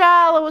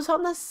 Michelle! It was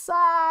on the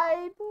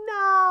side!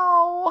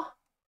 No!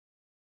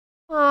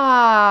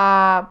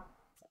 Ah.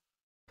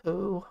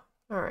 Poo.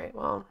 Alright,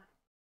 well.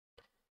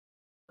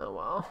 Oh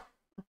well.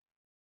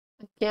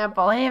 I can't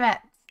believe it.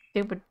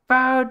 Stupid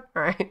food.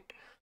 Alright.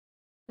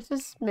 Let's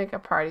just make a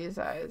party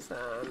size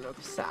of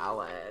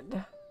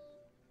salad.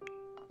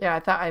 Yeah, I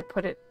thought I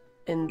put it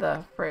in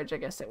the fridge. I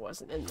guess it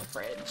wasn't in the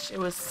fridge. It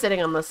was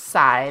sitting on the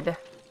side,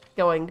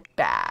 going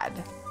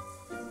bad.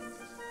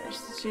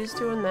 She's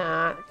doing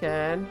that.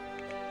 Good.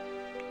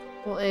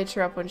 We'll age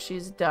her up when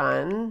she's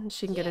done.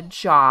 She can get a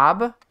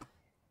job.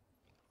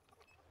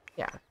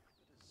 Yeah.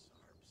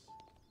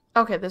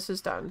 Okay, this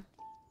is done.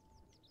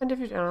 And if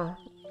you don't,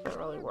 not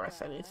really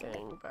worth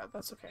anything, but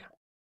that's okay.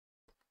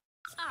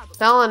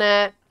 Selling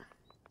it.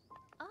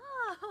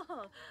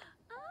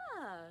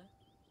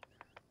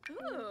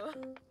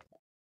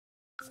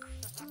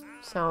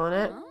 Selling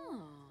it.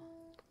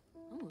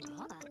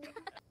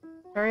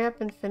 Hurry up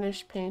and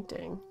finish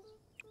painting.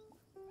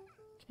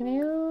 Can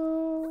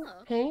you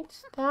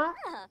paint that?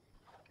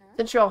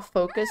 Since you're all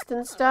focused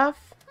and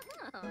stuff.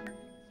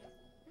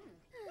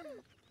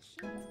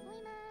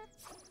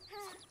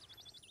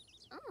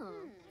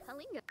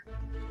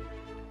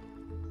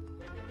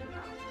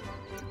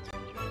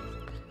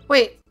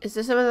 Wait, is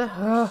this some of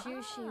the...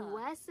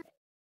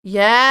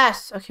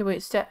 Yes! Okay,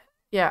 wait,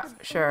 yeah,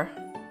 sure.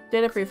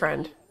 Data free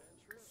friend.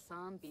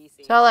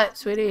 Sell it,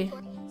 sweetie.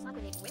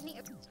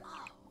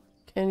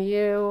 Can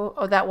you...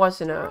 Oh, that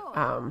wasn't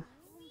a,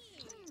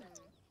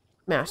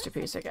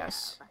 masterpiece, I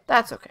guess.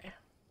 That's okay.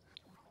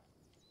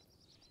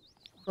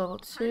 Level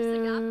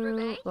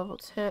 2, level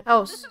 10.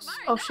 Oh,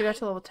 she got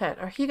to level 10.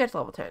 Or he got to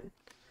level 10.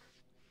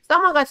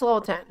 Someone got to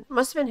level 10.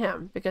 Must have been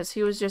him, because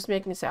he was just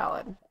making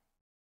salad.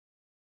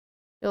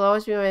 You'll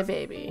always be my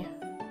baby.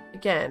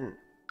 Again.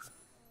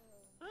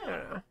 I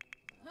don't know.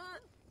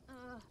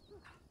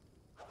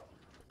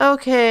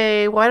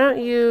 Okay, why don't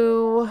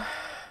you...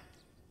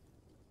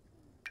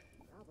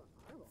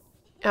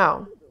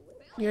 Oh.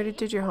 You already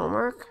did your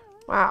homework?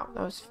 Wow,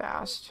 that was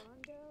fast.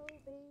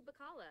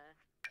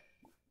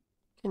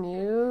 Can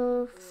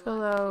you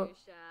fill out...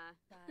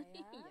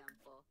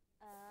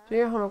 Do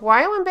your homework.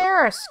 Why are you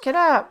embarrassed? Get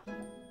up.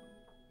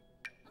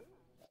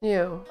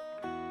 You.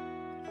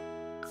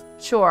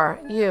 Sure,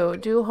 you.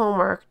 Do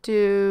homework.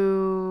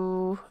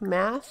 Do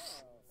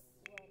math.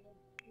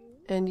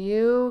 And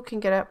you can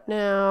get up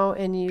now,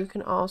 and you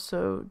can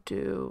also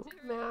do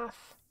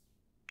math.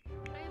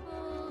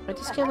 I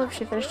just can't believe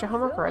she finished her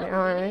homework already.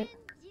 Alright.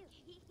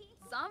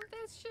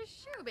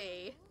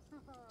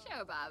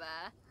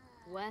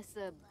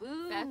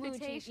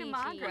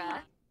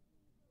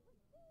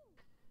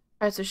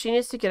 Alright, so she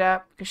needs to get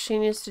up because she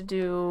needs to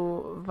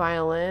do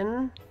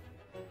violin.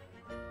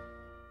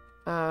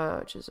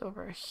 Which is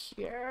over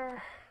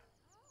here.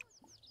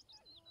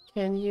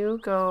 Can you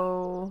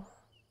go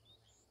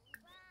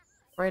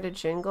write a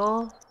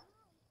jingle?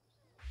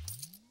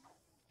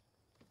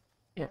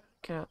 Yeah,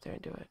 get out there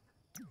and do it.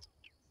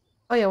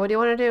 Oh yeah, what do you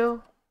want to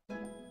do?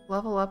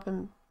 Level up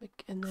and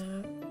in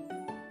that.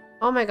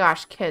 Oh my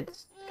gosh,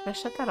 kids. Can I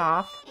shut that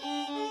off?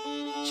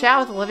 Chat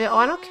with Olivia. Oh,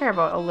 I don't care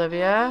about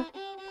Olivia.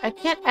 I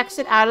can't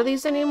exit out of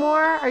these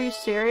anymore? Are you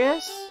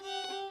serious?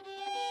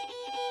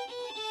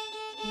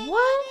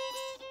 What?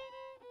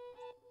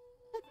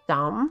 That's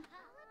dumb.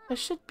 I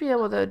should be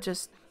able to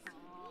just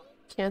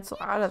cancel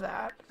out of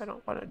that. I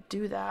don't want to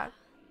do that.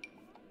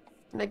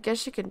 And I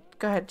guess you can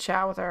go ahead and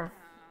chat with her.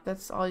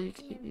 That's all you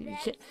can.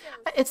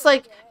 It's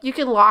like you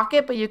can lock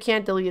it, but you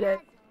can't delete it.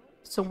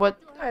 So what?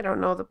 I don't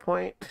know the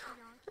point.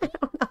 I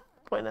don't know the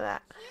point of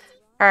that.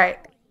 All right,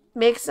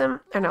 make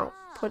some. I know.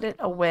 Put it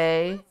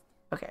away.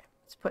 Okay,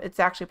 it's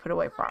actually put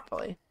away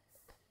properly.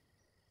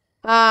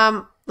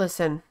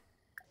 Listen,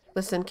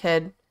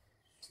 kid.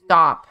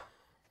 Stop.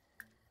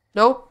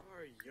 Nope.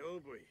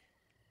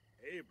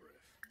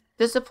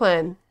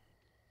 Discipline.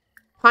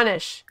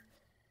 Punish.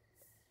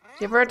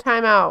 Give her a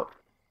timeout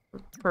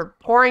for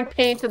pouring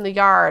paint in the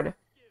yard.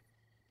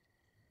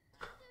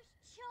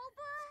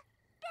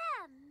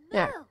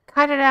 Yeah,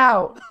 cut it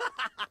out.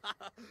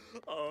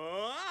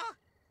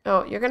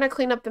 Oh, you're gonna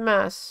clean up the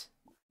mess.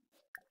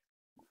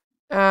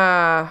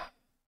 Parenting.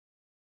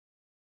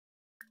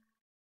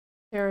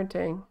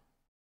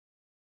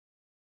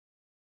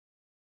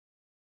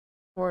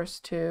 Force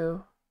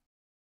 2.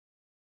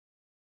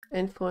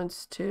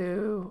 Influence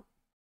 2.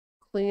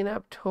 Clean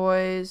up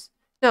toys.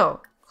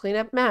 No, clean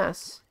up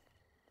mess.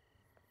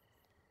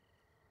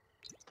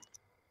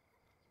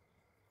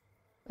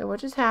 Wait, what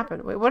just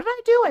happened? Wait, what did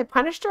I do? I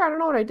punished her? I don't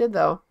know what I did,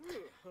 though.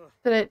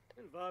 Did I...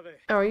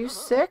 Oh, are you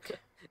sick?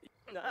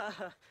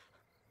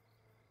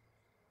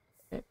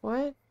 Wait,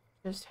 what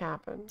just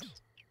happened?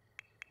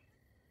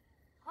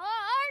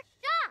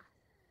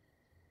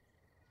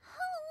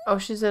 Oh,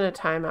 she's in a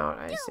timeout,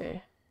 I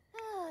see.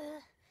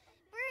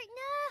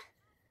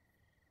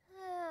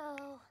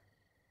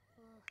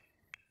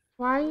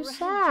 Why are you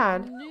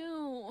sad?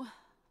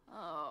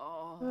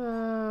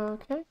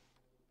 Okay.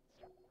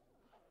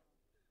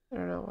 I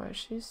don't know why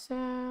she's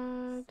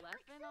sad.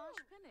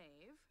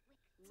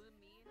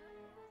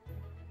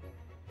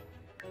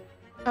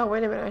 Oh,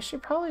 wait a minute. I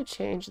should probably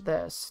change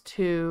this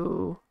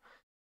to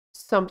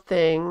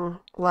something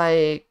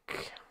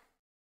like...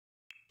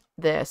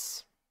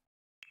 this.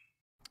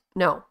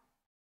 No.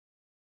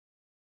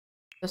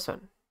 This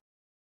one.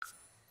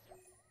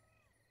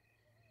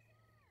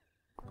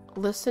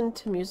 Listen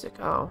to music.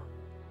 Oh.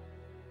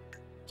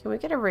 Can we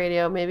get a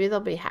radio? Maybe they'll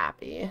be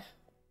happy.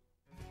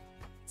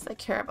 Because I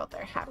care about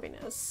their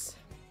happiness.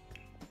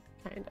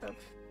 Kind of.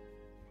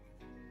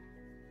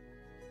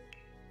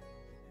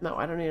 No,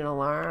 I don't need an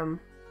alarm.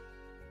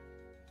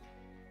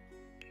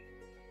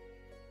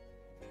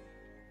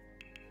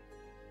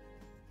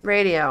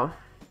 Radio.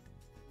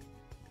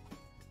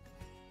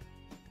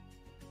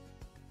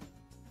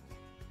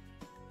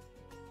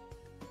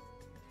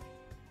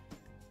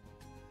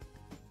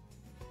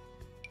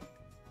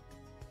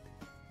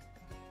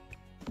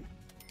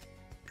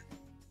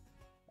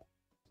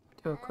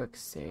 Do a quick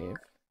save.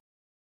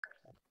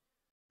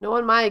 No,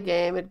 in my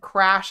game, it'd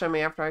crash on me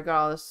after I got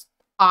all this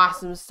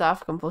awesome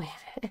stuff completed.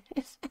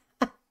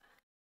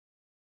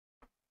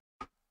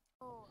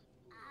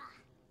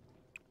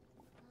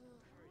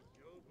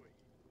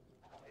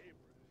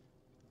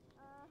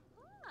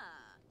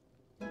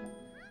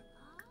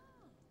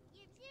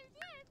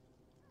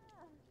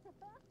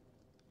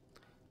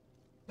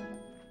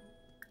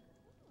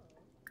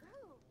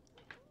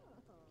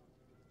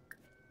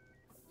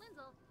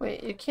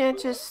 Wait, you can't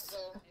just...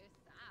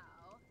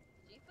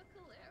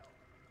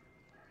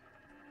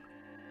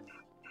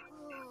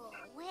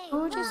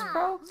 Who just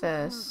broke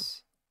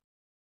this?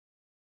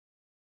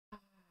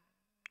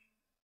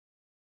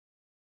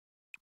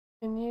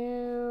 Can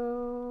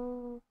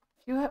you...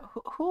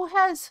 Who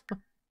has...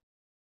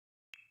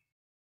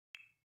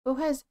 Who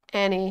has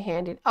any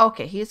handy...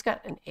 Okay, he's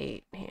got an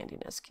 8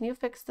 handiness. Can you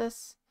fix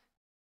this?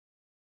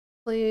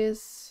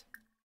 Please?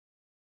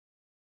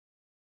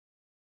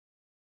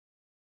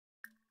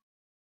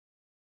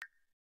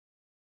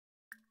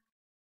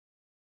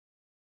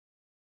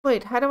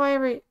 Wait, how do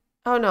I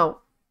Oh no.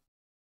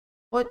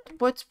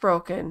 What's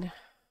broken?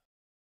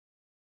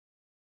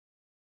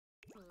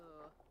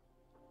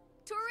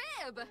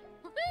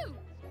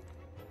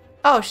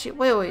 Oh,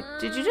 wait.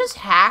 Did you just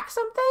hack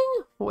something?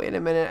 Wait a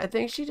minute. I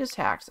think she just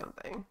hacked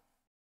something.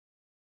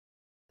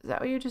 Is that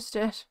what you just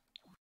did?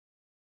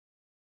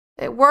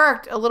 It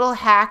worked. A little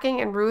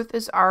hacking and Ruth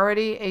is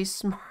already a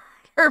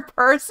smarter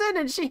person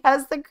and she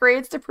has the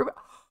grades to prove it.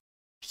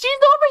 She's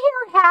over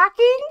here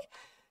hacking?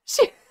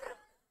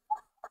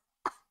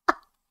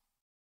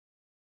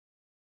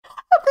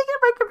 I'm thinking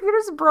my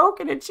computer's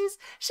broken and she's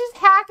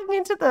hacking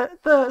into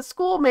the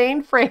school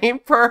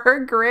mainframe for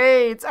her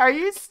grades. Are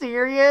you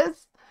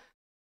serious?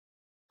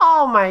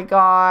 Oh my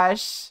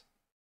gosh.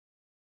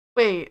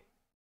 Wait.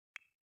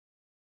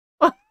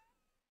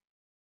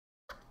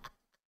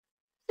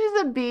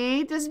 She's a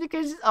B just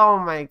because oh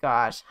my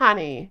gosh,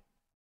 honey.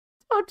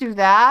 Don't do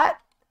that.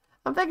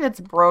 I'm thinking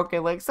it's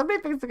broken. Like somebody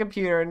fix the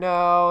computer.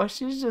 No,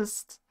 she's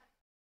just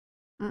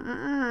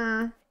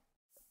Oh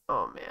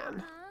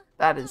man.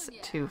 That is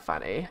too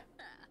funny.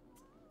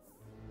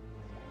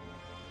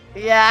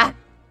 Yeah.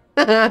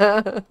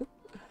 Oh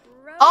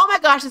my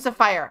gosh, it's a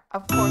fire.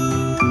 Of course.